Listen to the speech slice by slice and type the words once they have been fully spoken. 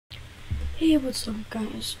Hey, what's up,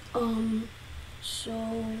 guys? So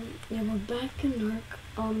yeah, we're back in Ark.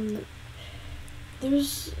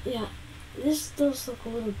 This does look a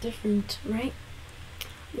little different, right?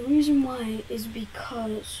 The reason why is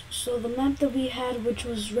because the map that we had, which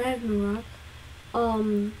was Ragnarok,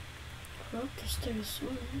 it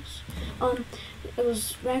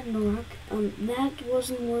was Ragnarok. That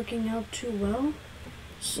wasn't working out too well.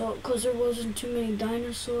 So, cause there wasn't too many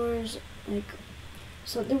dinosaurs,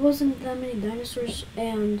 so there wasn't that many dinosaurs,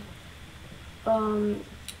 and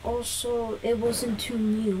also it wasn't too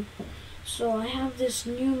new. So I have this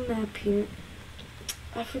new map here.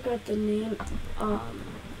 I forgot the name.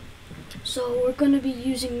 So we're gonna be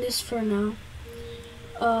using this for now.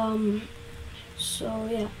 So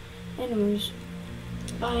yeah. Anyways,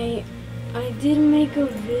 I did make a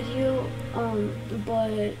video,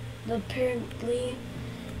 but apparently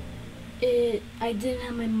I didn't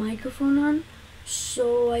have my microphone on,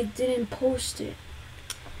 so I didn't post it.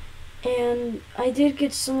 And I did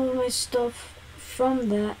get some of my stuff from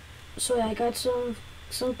that. So I got some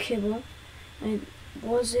kibble. I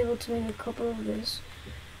was able to make a couple of this.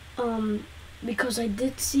 Because I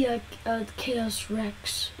did see a Chaos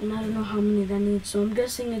Rex, and I don't know how many that needs, so I'm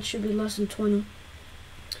guessing it should be less than 20.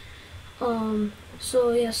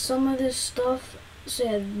 So yeah, some of this stuff. So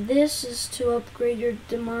yeah, this is to upgrade your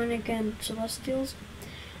demonic and celestials,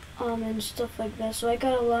 and stuff like that. So I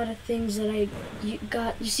got a lot of things that you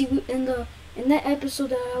see in that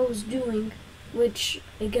episode that I was doing, which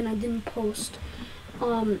again I didn't post,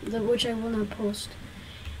 which I will not post.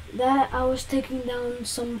 That I was taking down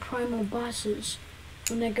some primal bosses,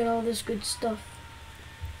 and I got all this good stuff.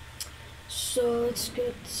 So let's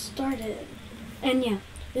get started. And yeah,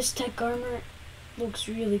 this tech armor looks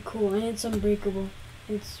really cool, and it's unbreakable.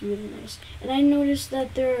 It's really nice. And I noticed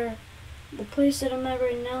that the place that I'm at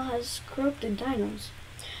right now has corrupted dinos.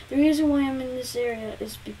 The reason why I'm in this area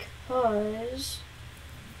is because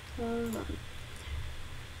I'm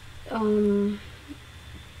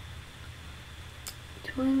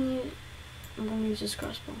gonna use this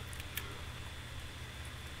crossbow.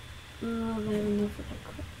 No, I have enough of that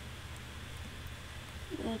crap.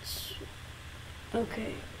 That's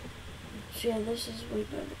okay. So yeah, this is way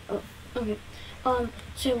better. Oh, okay.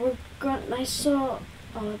 So we're going. I saw.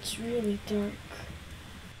 Oh, it's really dark.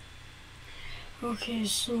 Okay,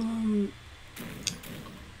 so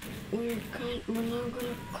we're now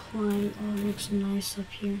gonna climb. Oh, it looks nice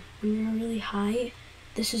up here. When you're really high,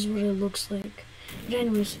 this is what it looks like. But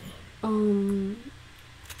anyways,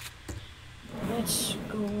 let's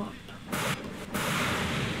go up.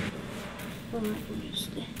 Let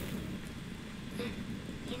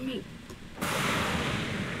me.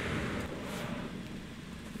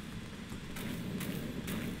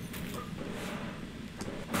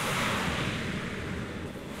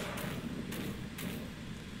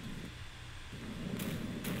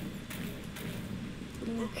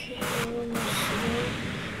 Okay, we're almost there.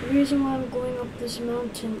 The reason why I'm going up this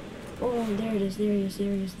mountain. Oh, there it is. There he is.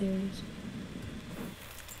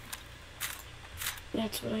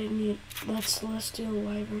 That's what I need. That's Celestial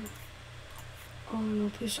Wyvern. Oh no,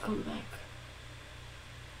 please come back.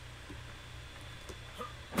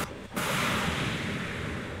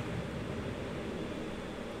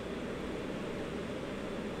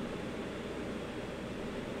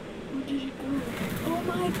 Where did it go? Oh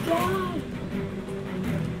my god!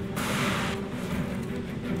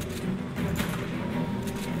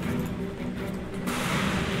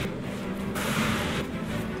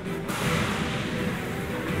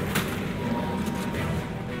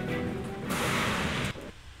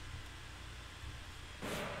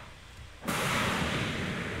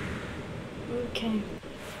 Okay,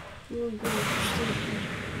 we'll go upstairs.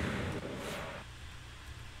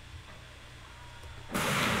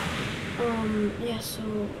 Yeah, so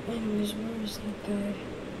anyways, where is that guy?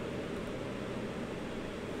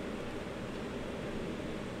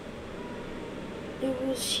 It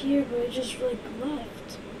was here, but it just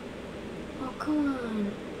left. Oh, come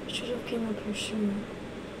on. I should have came up here sooner.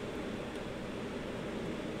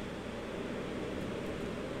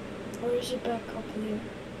 Or is it back up there?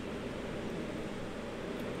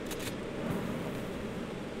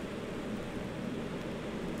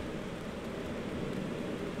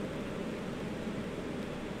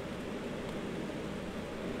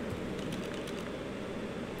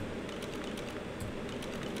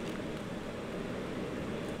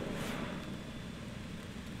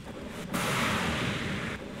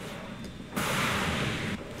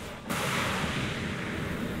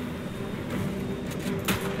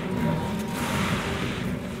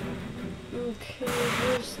 Okay,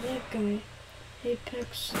 where's that guy?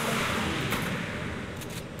 Apex.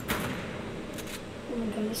 Oh my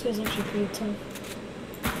god, this guy's actually pretty tough.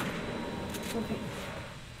 Okay.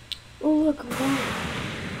 Oh look,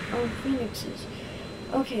 more phoenixes.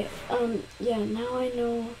 Okay, yeah, now I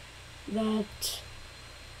know that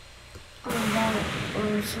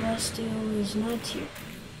Celestial is not here.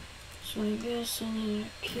 So I guess I need to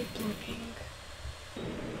keep looking.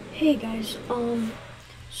 Hey guys,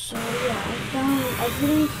 so yeah, I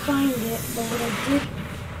didn't find it, but what I did,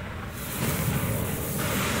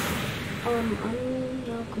 I'm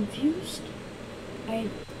now confused.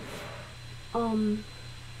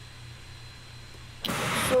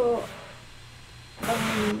 So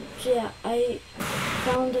yeah, I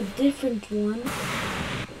found a different one.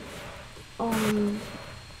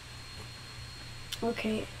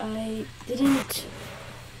 Okay, I didn't,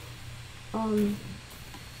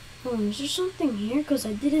 is there something here? Because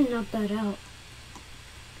I didn't knock that out.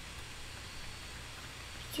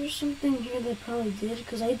 Is there something here that probably did?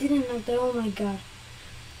 Because I didn't knock that. Oh my god.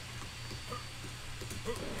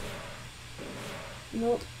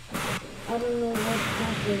 Nope. I don't know what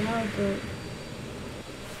knocked it out, but...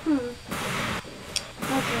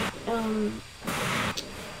 Okay,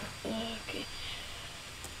 okay.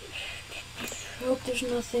 Hope there's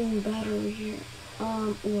nothing bad over here.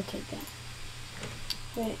 We'll take that.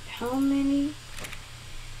 Wait, how many?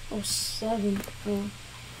 Oh, 7. Oh.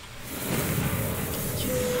 2,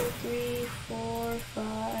 3, 4,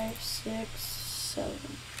 5, 6,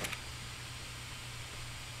 7.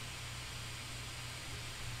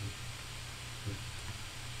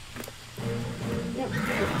 Yep.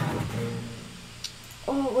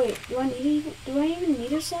 Oh wait, do I even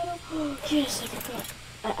need a saddle? Oh yes, I forgot.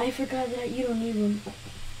 I forgot that you don't need one.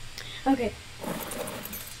 Okay.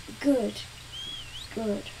 Good.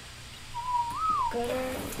 Good. Got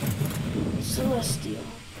our Celestial.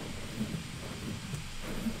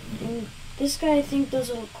 And this guy I think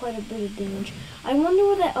does quite a bit of damage. I wonder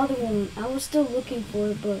where that other one, I was still looking for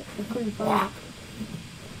it, but I couldn't find it.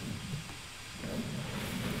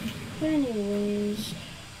 But anyways,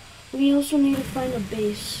 we also need to find a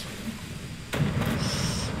base.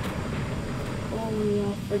 Oh yeah,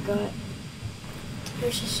 I forgot.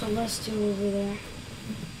 There's a Celestial over there.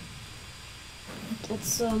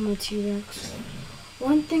 That's my T-Rex.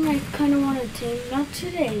 One thing I kind of want to tame, not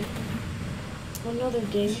today, another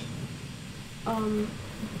day,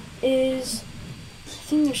 is, I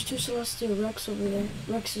think there's 2 Celestial Rexes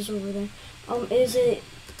over there,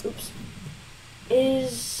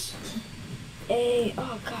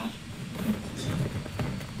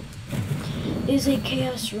 is a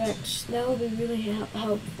Chaos Rex. That would be really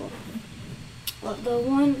helpful. The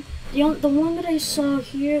one that I saw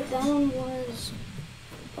here, that one was,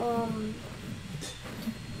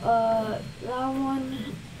 that one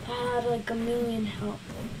had like 1,000,000 health.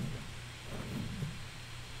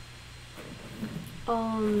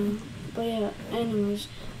 But yeah, anyways,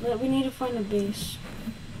 we need to find a base.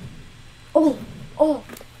 Oh,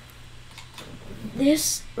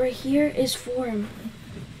 this right here is for him.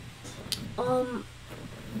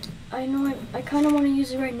 I know I kind of want to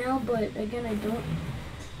use it right now, but again, I don't.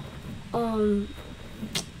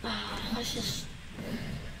 Let's just.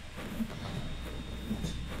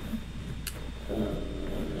 I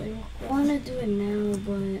want to do it now,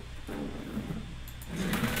 but.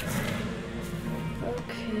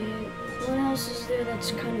 Okay. What else is there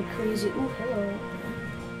that's kind of crazy? Oh, hello.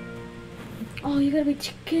 Oh, you gotta be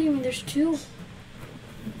kidding me! There's 2.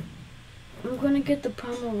 I'm gonna get the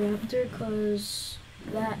Primal Raptor, cause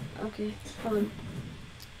that. Okay, hold on.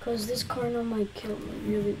 Cause this Cardinal might kill me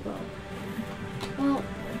really well. Well,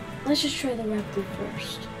 let's just try the Raptor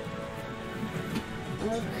first.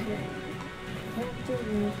 Okay. Raptor,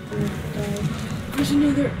 die. There's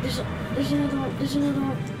another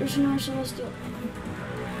Celestial.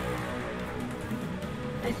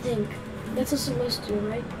 I think. That's a Celestial,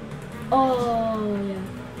 right? Oh, yeah.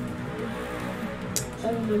 I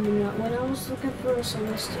remember now. When I was looking for a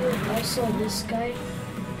Celestial, I saw this guy,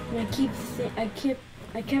 and I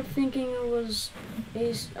kept thinking it was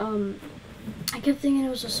a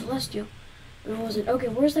Celestial, but it wasn't. Okay,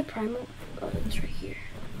 where's the Primal? Oh, it's right here.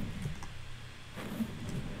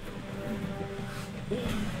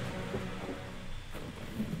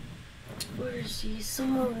 Where is he?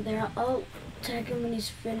 Somewhere over there. I'll attack him when he's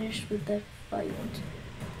finished with that fight.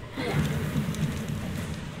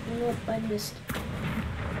 Nope, I missed.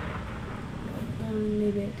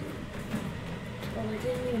 Maybe I did. Oh, I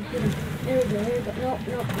didn't even hit him. There we go. Nope.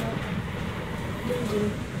 Didn't do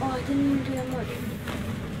it. Oh, I didn't even do that much.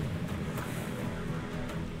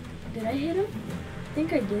 Did I hit him? I think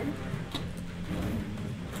I did.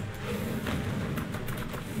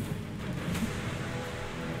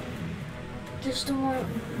 Just don't want to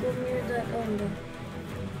go near that. Oh no.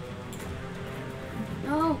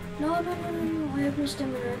 No. I have no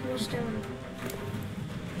stamina.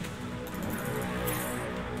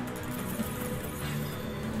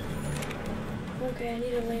 Okay, I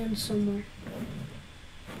need to land somewhere.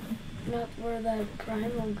 Not where that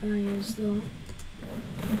primal guy is, though.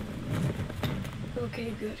 Okay,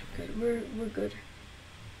 good. We're good.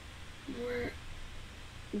 We're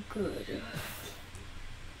good.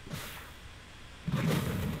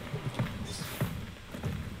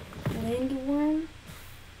 Landworm?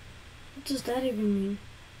 What does that even mean?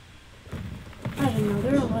 I don't know.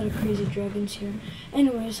 There are a lot of crazy dragons here.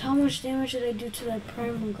 Anyways, how much damage did I do to that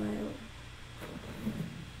primal guy?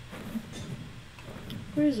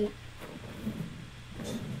 Where is it?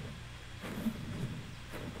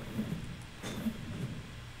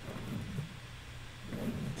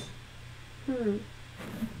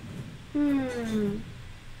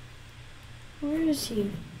 Where is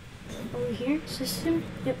he? Over here? Is this him?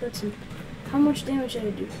 Yep, that's him. How much damage did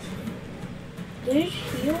I do? Did it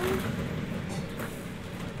heal?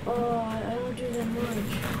 Oh, I don't do that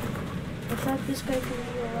much. I thought this guy could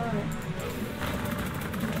heal a lot.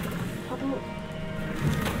 How about...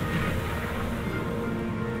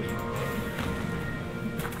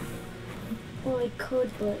 Well, I could,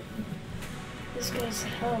 but this guy's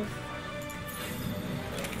health.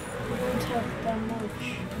 I don't have that much.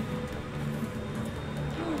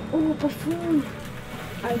 Oh, buffoon!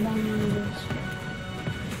 I want one of those.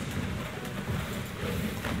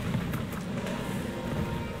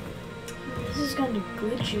 This is kind of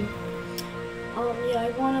glitchy. Yeah, I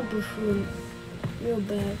want a buffoon. Real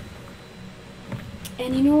bad.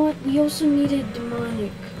 And you know what? We also need a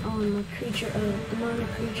demonic creature,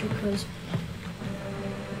 because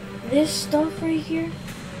this stuff right here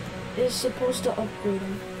is supposed to upgrade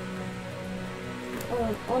him.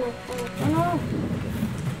 Oh no!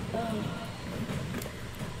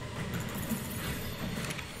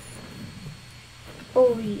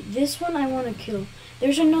 Oh, this one I want to kill.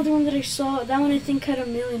 There's another one that I saw. That one I think had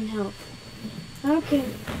 1,000,000 health. Okay,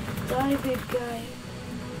 die, big guy.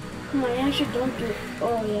 I actually don't do it.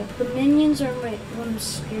 Oh yeah, the minions are what I'm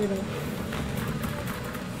scared of.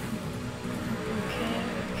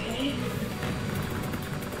 Okay.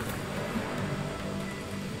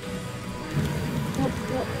 No.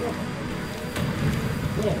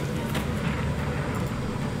 There.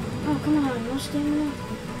 Oh, come on, no stamina.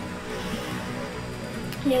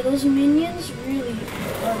 Yeah, those minions really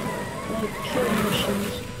are like killing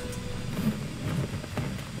machines.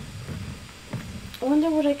 I wonder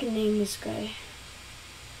what I can name this guy.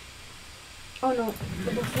 Oh no,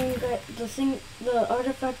 the buffoon guy, the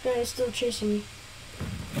artifact guy is still chasing me.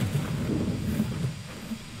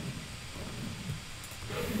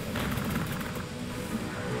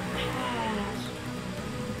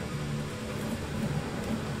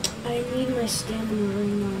 I need my stamina right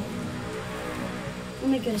now. Let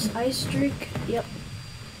me guess, ice drake? Yep.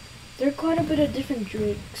 There are quite a bit of different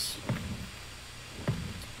drakes.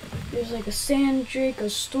 There's like a sand drake, a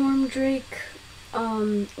storm drake,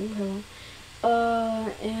 and a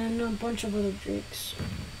bunch of other drakes.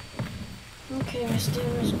 Okay, my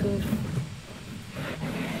stamina's good.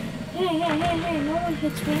 Hey, no one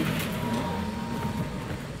hits me.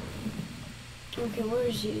 Okay, where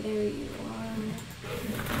is he? There you are.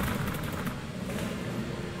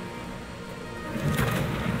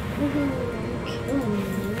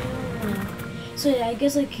 So yeah, I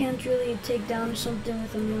guess I can't really take down something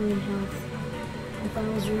with 1,000,000 health. If I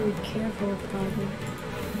was really careful, probably.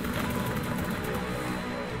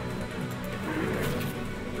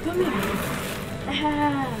 Come here!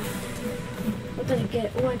 Ah! What did I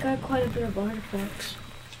get? Oh, I got quite a bit of artifacts.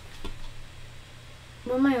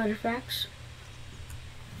 What are my artifacts?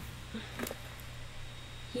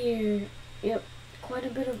 Here. Yep, quite a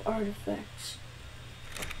bit of artifacts.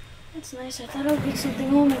 That's nice. I thought I would get something.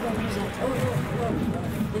 Oh my god, what is that? Oh,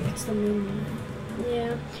 I think it's the minion.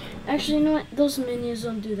 Yeah. Actually, you know what? Those minions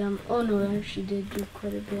don't do them. Oh no, I actually did do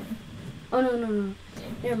quite a bit. Oh no.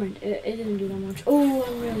 Never mind. It didn't do that much. Oh,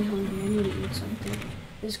 I'm really hungry. I need to eat something.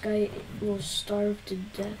 This guy will starve to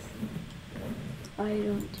death. I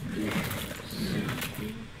don't eat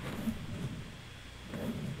something.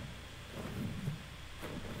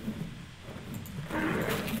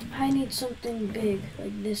 I need something big,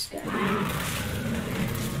 like this guy.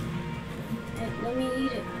 Hey, let me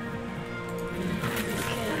eat it.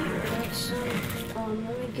 Okay, that's some,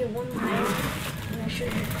 let me get one more, and I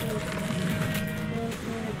should be good.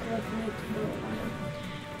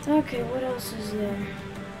 Okay, what else is there?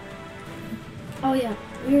 Oh yeah,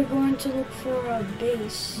 we are going to look for a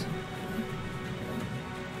base.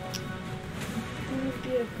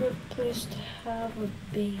 be a good place to have a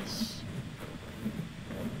base.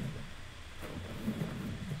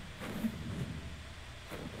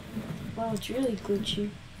 Wow, it's really glitchy.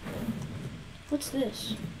 What's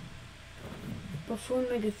this? Before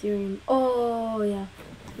Megatherium. Oh, yeah.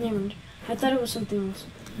 Never mind. I thought it was something else.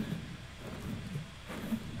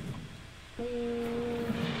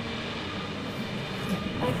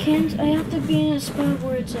 I have to be in a spot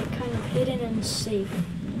where it's like kind of hidden and safe.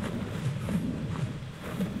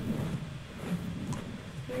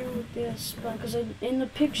 Here would be a spot, because in the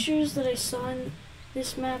pictures that I saw in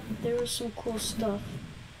this map, there was some cool stuff.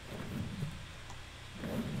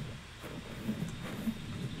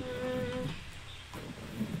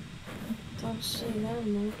 Don't say that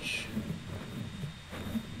much.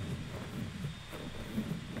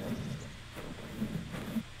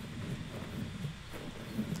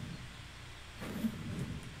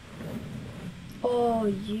 Oh,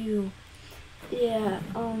 you. Yeah,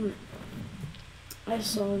 I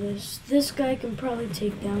saw this. This guy can probably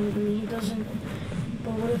take down with me. He doesn't,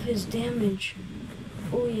 but what of his damage?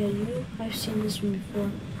 Oh yeah, you. I've seen this one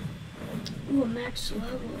before. Ooh, max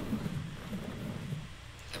level.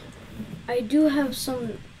 I do have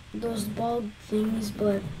those bald things,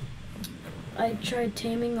 but I tried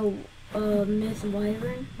taming a myth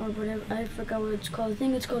wyvern, or whatever. I forgot what it's called. I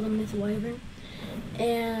think it's called a myth wyvern,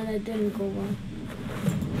 and it didn't go well.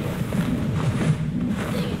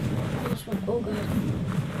 Dang it. This one. Oh god.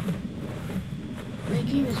 My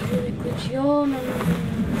game is really glitchy. Oh no, no, no, no,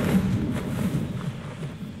 no.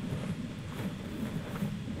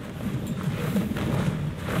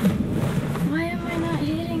 Why am I not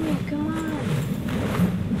hitting it? Come on.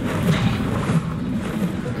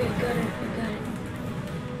 Okay, got it. I got it.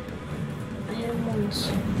 I hit him once.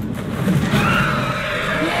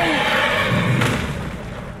 Yeah!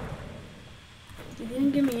 He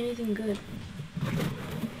didn't give me anything good.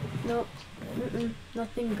 Nope.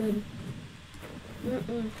 Nothing good.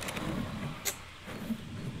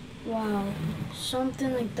 Wow.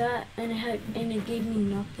 Something like that, and it gave me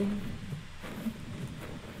nothing.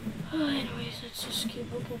 Anyways, let's just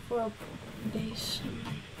keep looking for a base.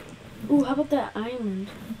 Ooh, how about that island?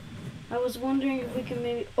 I was wondering if we can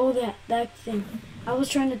maybe... Oh, that thing. I was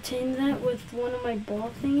trying to tame that with one of my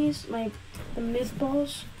ball thingies, the myth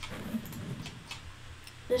balls.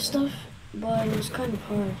 This stuff, but it was kind of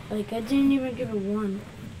hard. Like, I didn't even give it one.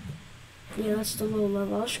 Yeah, that's the low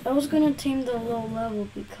level. I was gonna tame the low level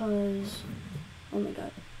because... Oh my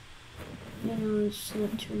god. You know, it's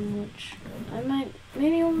not too much. I might...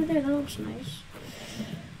 Maybe over there, that looks nice.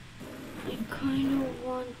 I kind of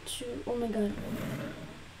want to... Oh my god.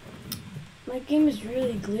 My game is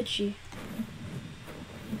really glitchy.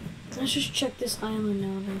 Let's just check this island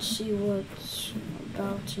out and see what's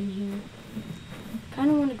about in here. Kind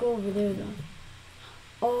of want to go over there, though.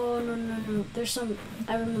 Oh, no. There's some...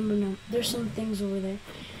 I remember now. There's some things over there.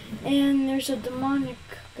 And there's a demonic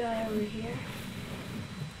guy over here.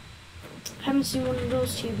 Haven't seen one of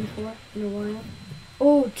those here before in a while.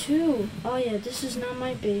 Oh, two. Oh yeah, this is not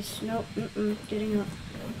my base. Nope, getting up.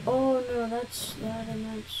 Oh no, that's that and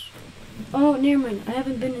that's... Oh, never mind. I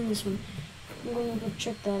haven't been in this one. I'm going to go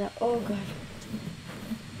check that out. Oh god.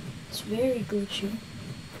 It's very glitchy.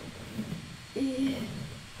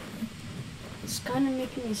 It's kind of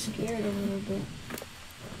making me scared a little bit.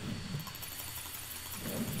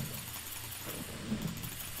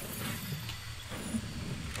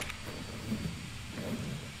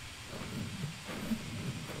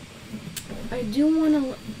 I do want to.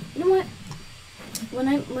 You know what? When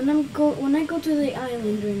I go to the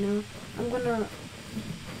island right now, I'm gonna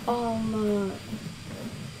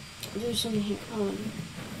do something here.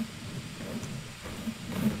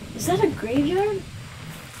 Is that a graveyard?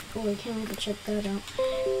 Oh, I can't wait to check that out.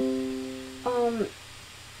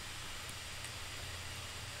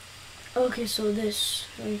 Okay, so this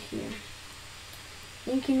right here. I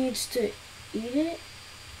think he needs to eat it.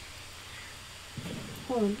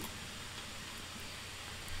 Hold on.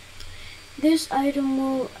 This item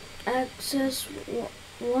will access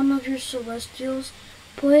one of your celestials.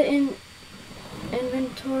 Put it in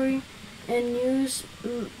inventory and use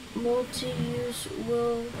multi-use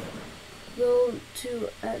will to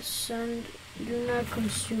ascend. Do not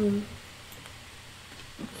consume.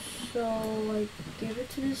 So I give it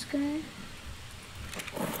to this guy.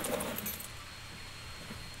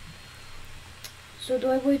 So do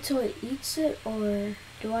I wait till it eats it, or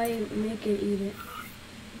do I make it eat it?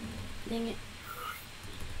 Dang it.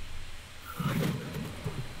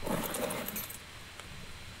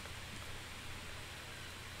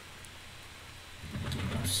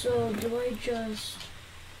 So do I just...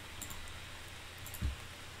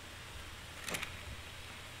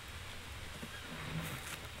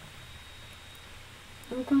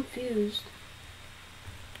 I'm confused.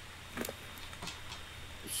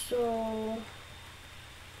 So,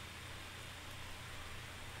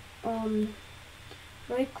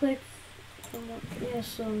 right click, yeah,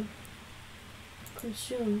 so,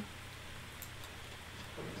 consume.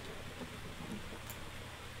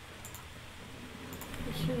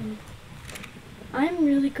 Consume. I'm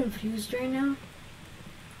really confused right now.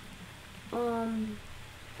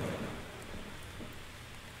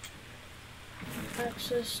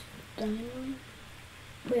 Access dino.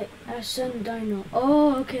 Wait, ascend dino.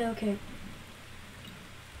 Oh, okay, okay.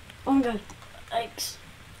 Oh my god. Yikes.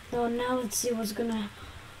 No, now let's see what's gonna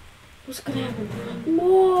happen.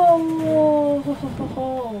 Whoa! Whoa! Ho, ho, ho,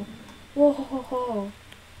 ho. Whoa! Ho, ho, ho.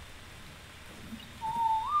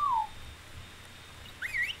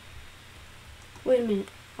 Wait a minute.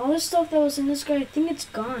 All this stuff that was in this guy, I think it's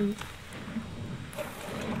gone.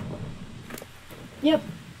 Yep.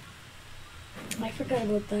 I forgot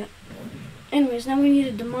about that. Anyways, now we need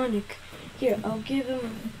a demonic. Here, I'll give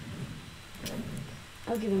him.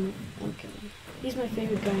 Okay. He's my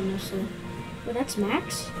favorite guy now, so. Well, that's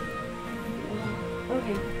Max? Wow.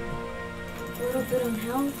 Okay. A little bit on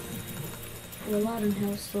health. Well, a lot on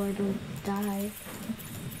health, so I don't die.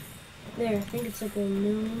 There, I think it's like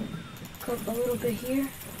 1,000,000. A little bit here.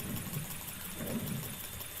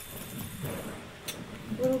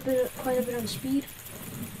 Quite a bit on speed.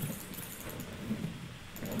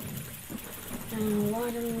 And a lot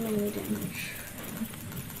of melee damage.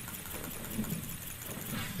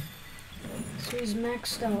 So he's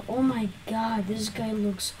maxed out. Oh my god, this guy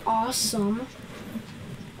looks awesome.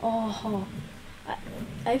 Oh,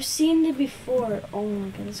 I've seen it before. Oh my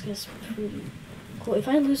god, this guy's pretty cool. If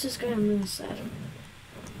I lose this guy, I'm really sad.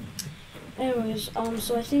 Anyways,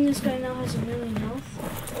 so I think this guy now has 1,000,000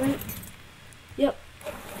 health, right? Yep.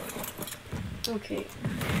 Okay.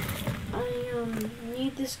 I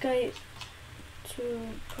need this guy to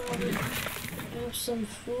probably have some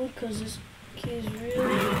food because this kid's really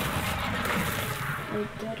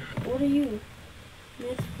like that. What are you?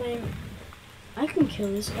 Myth flame. I can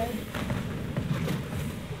kill this guy.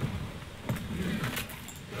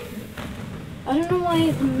 I don't know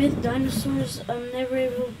why the myth dinosaurs, I'm never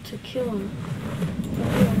able to kill them.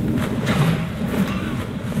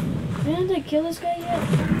 Didn't I kill this guy yet?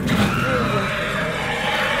 There we go.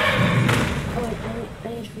 Oh, I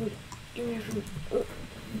need food. Give me your food. Oh.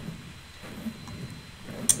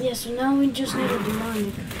 Yeah, so now we just need a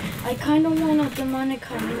demonic. I kind of want a demonic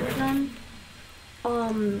hyaenodon.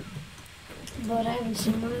 But I haven't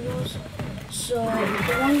seen one of those. So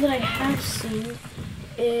the one that I have seen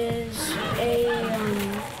is a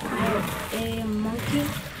monkey.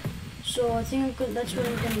 So I think that's what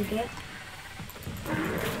I'm gonna get.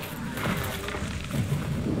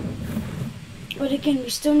 But again, we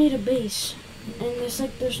still need a base, and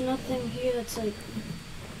there's nothing here that's like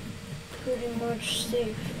pretty much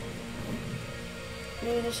safe.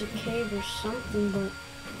 Maybe there's a cave or something, but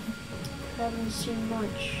I haven't seen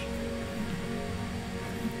much.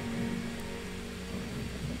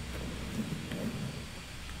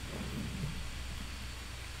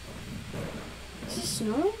 Is it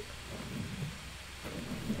snowing?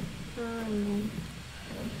 I don't know.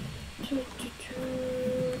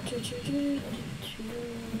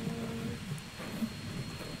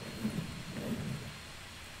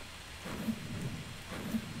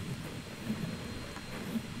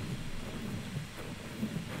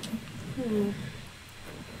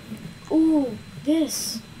 Ooh,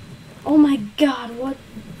 this. Oh my god, what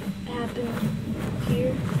happened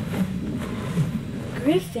here?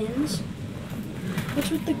 Griffins?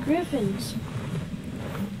 What's with the griffins?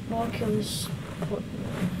 Well, I'll kill this.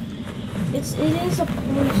 It is a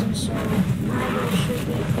poison, so I should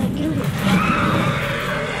be. Get over here.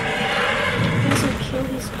 I guess I kill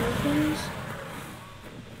these griffins.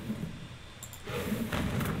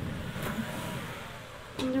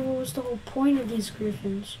 And then what was the whole point of these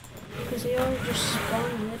griffins? Because they all just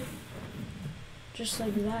spawned, just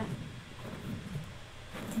like that.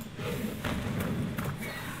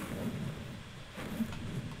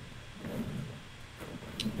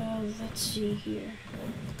 Let's see here.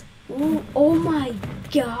 Ooh, oh my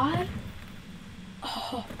god!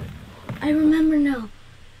 Oh, I remember now.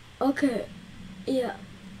 Okay, yeah.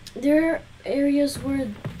 There are areas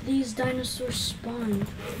where these dinosaurs spawn.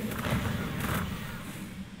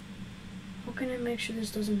 How can I make sure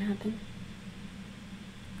this doesn't happen?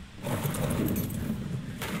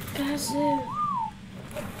 Passive!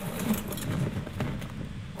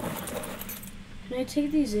 Can I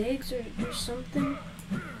take these eggs or something?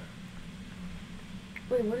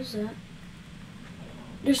 Wait, what is that?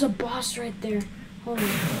 There's a boss right there. Hold on.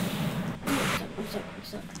 One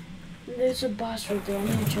sec. There's a boss right there. I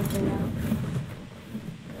need to check that out.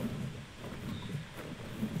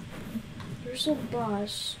 There's a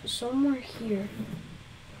boss somewhere here.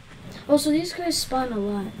 Oh, so these guys spawn a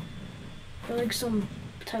lot. They're like some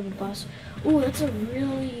type of boss. Oh, that's a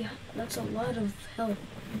lot of health.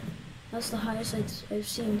 That's the highest I've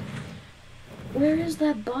seen. Where is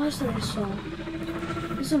that boss that I saw?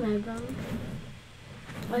 There's a background.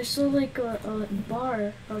 I saw like a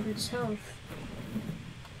bar of its health.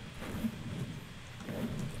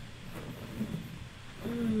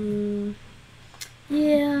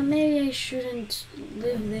 Yeah, maybe I shouldn't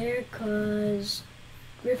live there because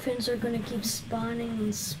griffins are gonna keep spawning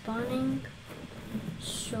and spawning.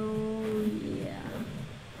 So, yeah.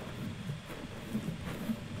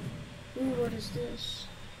 Ooh, what is this?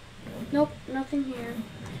 Nope, nothing here.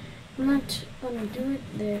 I'm not gonna do it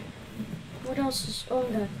there. What else is, oh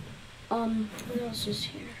god. What else is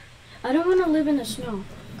here? I don't want to live in the snow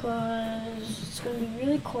because it's gonna be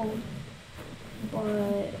really cold.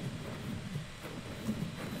 But,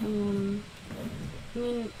 I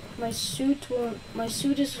mean, my suit will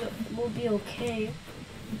be okay.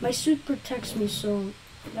 My suit protects me, so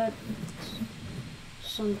that's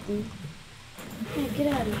something. Hey, get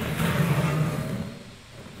out of here.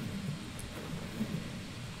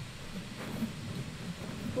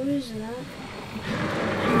 What is that?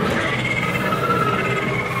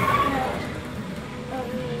 I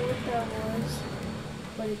don't know what that was,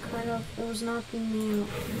 but it was knocking me out.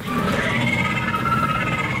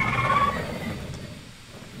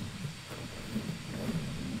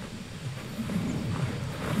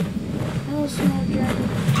 Hello, small dragon.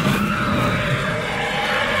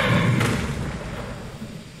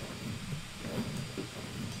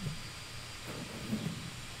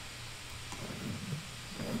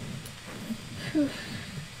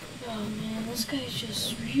 Oh man, this guy's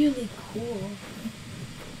just really cool.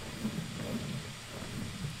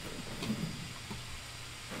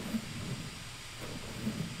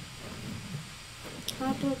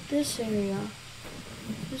 How about this area?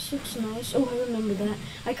 This looks nice. Oh, I remember that.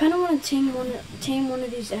 I kind of want to tame one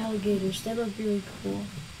of these alligators. They look really cool.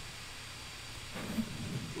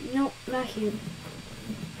 Nope, not here.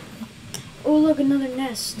 Oh, look, another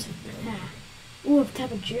nest. Ooh, a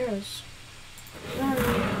tapageras.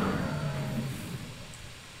 Sorry.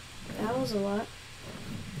 That was a lot.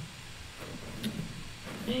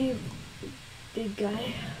 Hey, big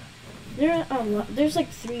guy. There are a lot. There's like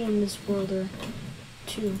 3 in this world, or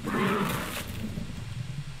 2.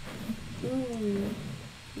 Ooh,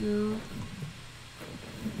 no.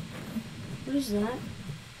 What is that?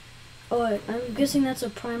 Oh, I'm guessing that's a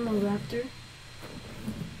primal raptor.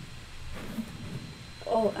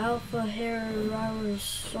 Oh, Alpha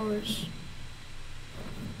Herarosaurus.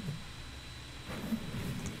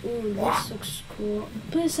 Ooh, this looks cool.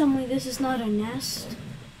 Please tell me this is not a nest.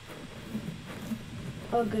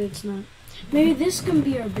 Oh, good, it's not. Maybe this can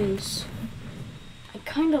be our base. I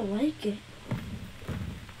kind of like it.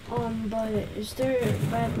 But is there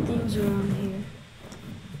bad things around here?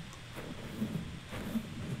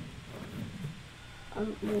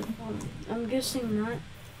 I'm guessing not.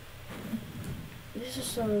 This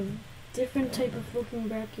is a different type of looking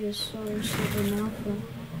Brachiosaurus like an alpha.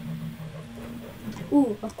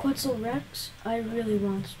 Ooh, a Quetzal Rex? I really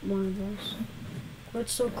want one of those.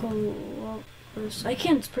 Quetzalcoatlus. I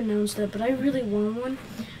can't pronounce that, but I really want one.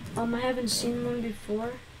 I haven't seen one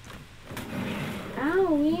before.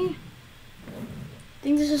 Owie! I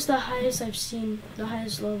think this is the highest I've seen, the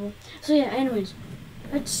highest level. So yeah, anyways,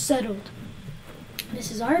 that's settled.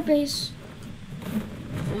 This is our base.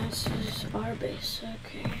 This is our base,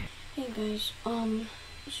 okay. Hey guys,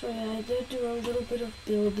 so yeah, I did do a little bit of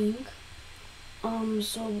building.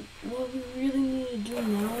 So what we really need to do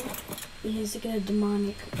now is to get a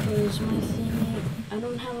demonic, because my thing, I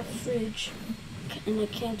don't have a fridge, and I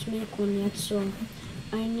can't make one yet, so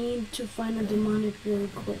I need to find a demonic really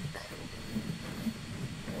quick.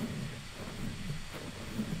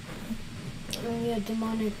 Maybe a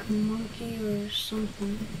demonic monkey or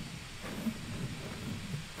something.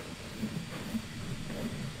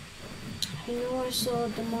 I know I saw a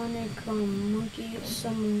demonic monkey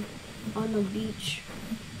somewhere on the beach.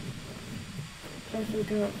 I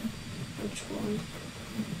forgot which one.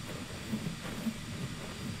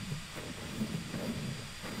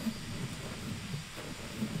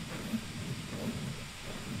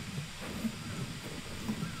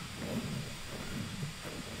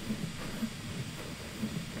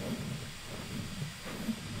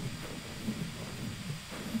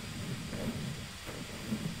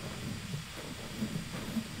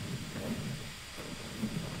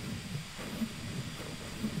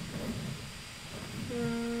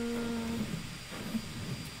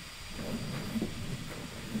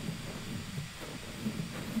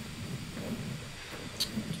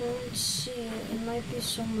 can't see it. It might be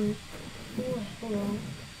somewhere. Oh, hello.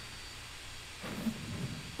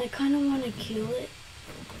 I kind of want to kill it.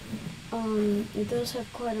 It does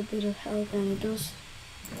have quite a bit of health, and it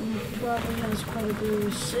probably has quite a bit of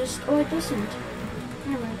resist. Oh, it doesn't.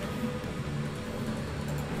 Never mind.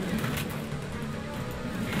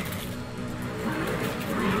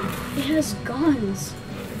 It has guns.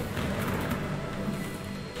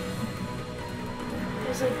 It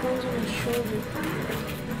has like guns on its shoulder.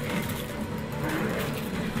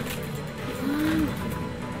 Come on.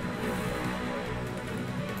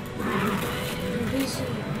 I'm busy.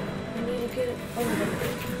 I need to get it. Oh my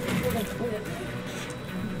god. Hold on.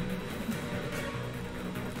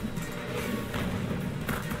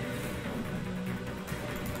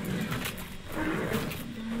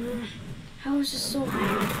 How is this so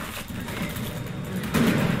hard?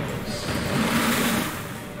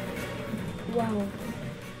 Wow.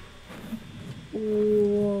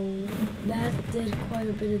 Whoa. That did quite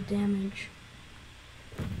a bit of damage.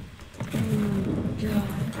 Oh my god.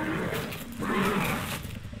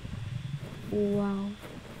 Wow.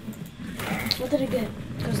 What did I get?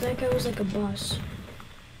 Because that guy was like a boss.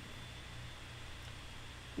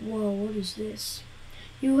 Whoa, what is this?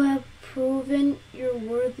 You have proven you're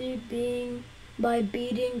worthy by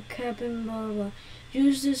beating Captain blah blah.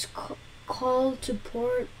 Use this call to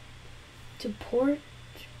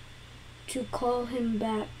call him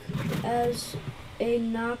back. As a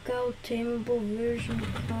knockout tameable version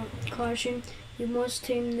caution, you must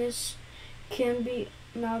tame this. Can be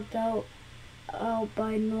knocked out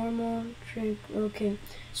by normal trick. Okay,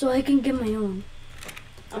 so I can get my own.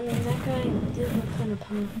 I mean, that guy did look kind of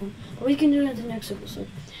powerful. But we can do it in the next episode.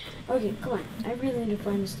 Okay, come on. I really need to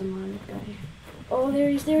find this demonic guy. Oh, there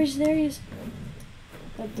he is.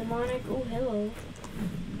 That demonic. Oh, hello.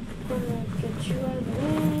 I'm gonna get you out of the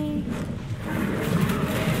way.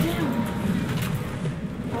 Damn.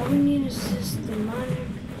 All we need is this demonic.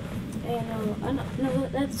 And, no,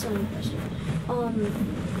 that's not impressive. What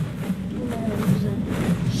was that?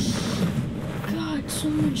 God, so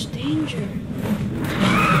much danger.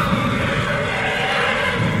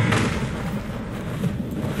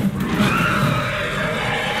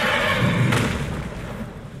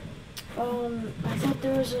 I thought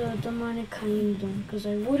there was a demonic hyaenodon, because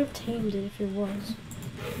I would have tamed it if it was.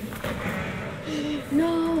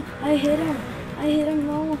 No! I hit him!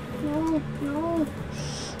 No!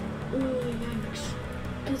 Oh, yikes.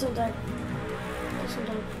 Please don't die.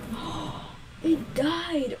 It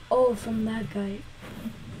died! Oh, from that guy.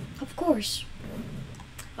 Of course.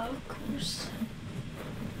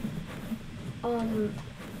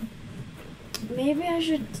 Maybe I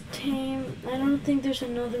should tame, I don't think there's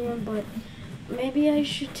another one, but maybe I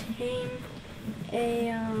should tame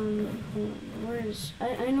a,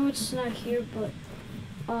 I know it's not here, but,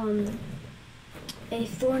 a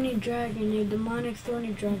thorny dragon, a demonic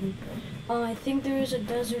thorny dragon. I think there is a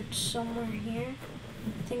desert somewhere here.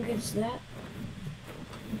 I think it's that.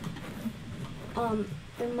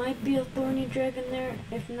 There might be a thorny dragon there.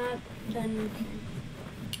 If not, then okay.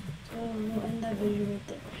 So we'll end that video right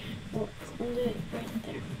there. We'll end it right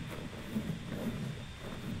there.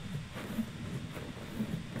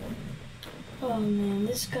 Oh man,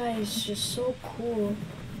 this guy is just so cool.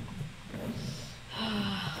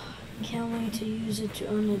 Can't wait to use it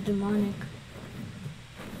on a demonic.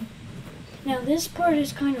 Now this part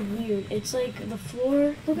is kind of weird. It's like the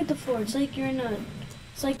floor. Look at the floor. It's like you're in a.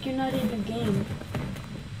 It's like you're not in a game.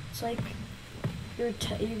 It's like you're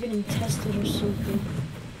getting tested or something.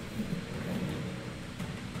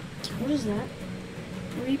 What is that?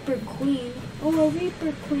 Reaper Queen. Oh, a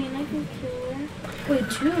Reaper Queen. I can kill her. Wait,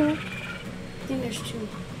 two? I think there's two.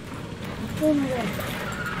 Oh my god.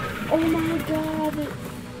 Oh my god.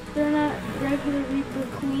 They're not regular Reaper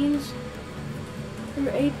Queens.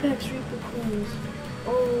 They're Apex Reaper Queens.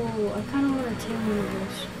 Oh, I kind of want to tame one of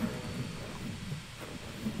those.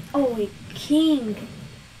 Oh wait, King.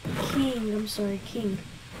 I'm sorry, King.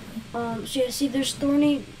 So yeah, see, there's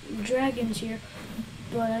thorny dragons here,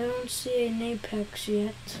 but I don't see an Apex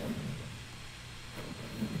yet.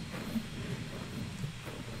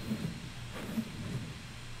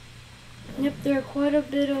 Yep, there are quite a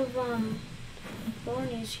bit of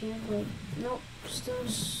thornies here, but nope, still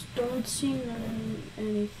don't see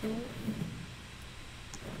anything.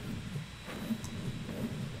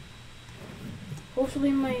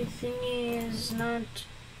 Hopefully my thingy is not.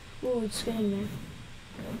 Ooh, it's getting there.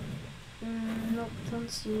 Nope,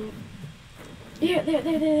 don't see it.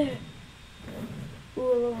 There.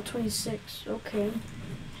 Ooh, level 26. Okay.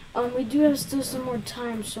 We do have still some more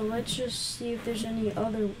time, so let's just see if there's any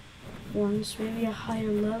other ones. Maybe a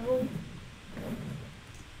higher level.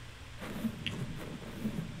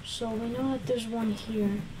 So we know that there's one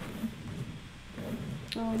here.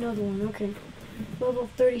 Oh, another one. Okay. Level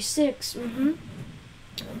 36.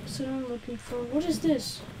 So I'm looking for. What is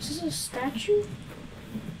this? Is this a statue?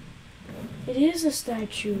 It is a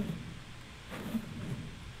statue.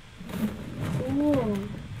 Whoa.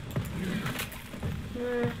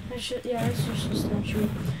 Yeah, that's just a statue.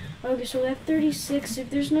 Okay, so that 36, if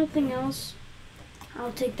there's nothing else,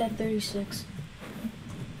 I'll take that 36.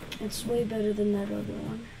 It's way better than that other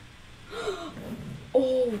one.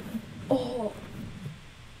 Oh.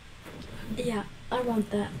 Yeah, I want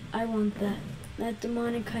that. I want that. That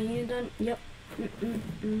demonic hyaenodon. Yep.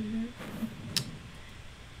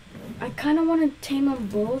 I kind of want to tame them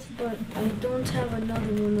both, but I don't have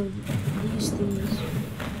another one of these things.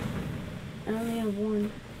 I only have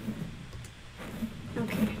one.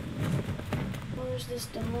 Okay. Where's this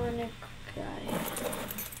demonic guy?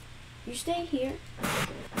 You stay here.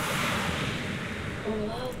 Oh,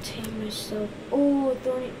 I'll tame myself. Oh,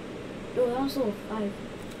 thorny. Oh, that was level 5.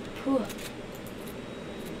 Phew.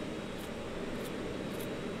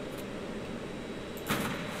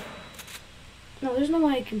 No, there's no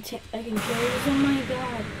way I can kill this. Oh my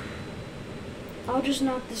god. I'll just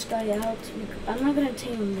knock this guy out. I'm not gonna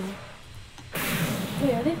tame him though.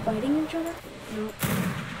 Wait, are they fighting each other? No.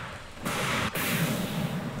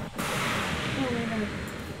 Oh my god.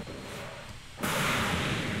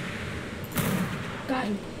 Got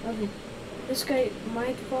him. Okay. This guy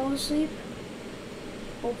might fall asleep.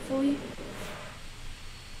 Hopefully.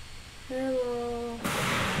 Hello.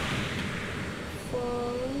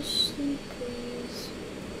 Fall asleep, please.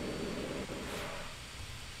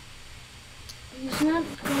 He's not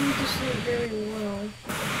going to sleep very well.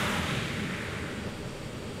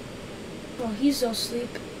 Oh, he's asleep.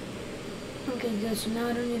 Okay, good. So now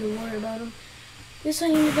I don't need to worry about him. This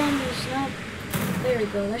hyaenodon is not. There we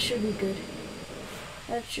go. That should be good.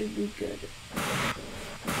 That should be good.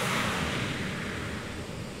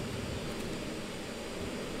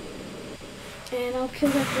 And I'll kill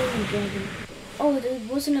that golden dragon. Oh, it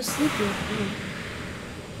wasn't asleep yet. Oh.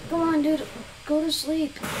 Come on, dude. Go to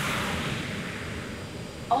sleep.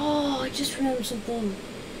 Oh, I just remembered something.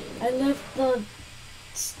 I left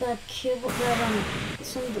that kibble,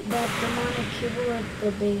 that demonic kibble at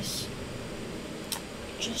the base.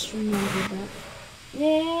 Just remembered that.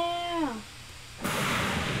 Yeah.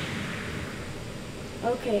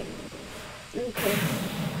 Okay.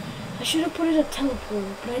 I should have put it a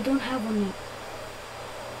teleporter, but I don't have one yet.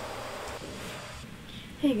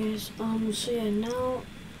 Hey guys, so yeah, now,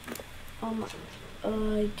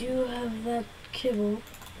 I do have that kibble,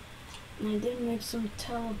 and I did make some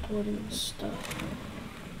teleporting stuff.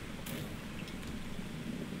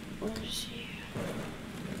 Where's he?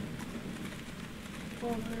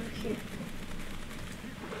 Over here.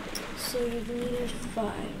 So you needed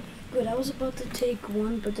 5. Good, I was about to take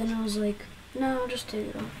 1, but then I was like, no, I'll just take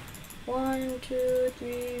it all. 1, 2,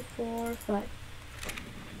 3, 4, 5.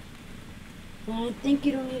 And I think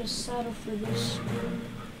you don't need a saddle for this.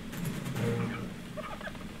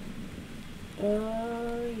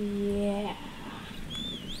 Oh, yeah.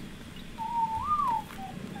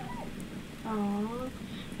 Aww.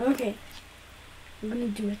 Okay. I'm gonna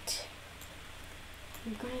do it.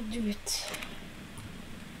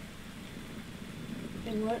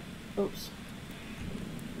 And what? Oops.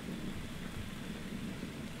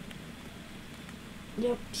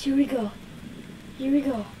 Yep, here we go. Did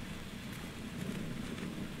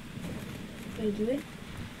I do it?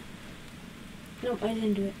 Nope, I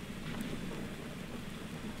didn't do it.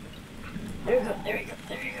 There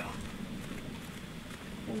we go.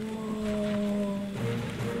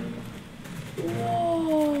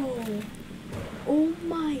 Whoa. Oh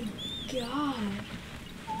my god.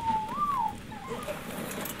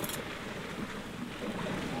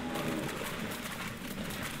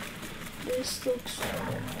 This looks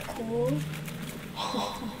cool.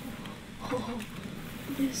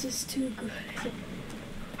 This is too good.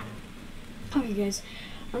 Okay guys,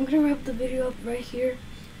 I'm gonna wrap the video up right here.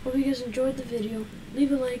 Hope you guys enjoyed the video.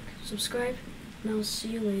 Leave a like, subscribe, and I'll see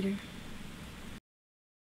you later.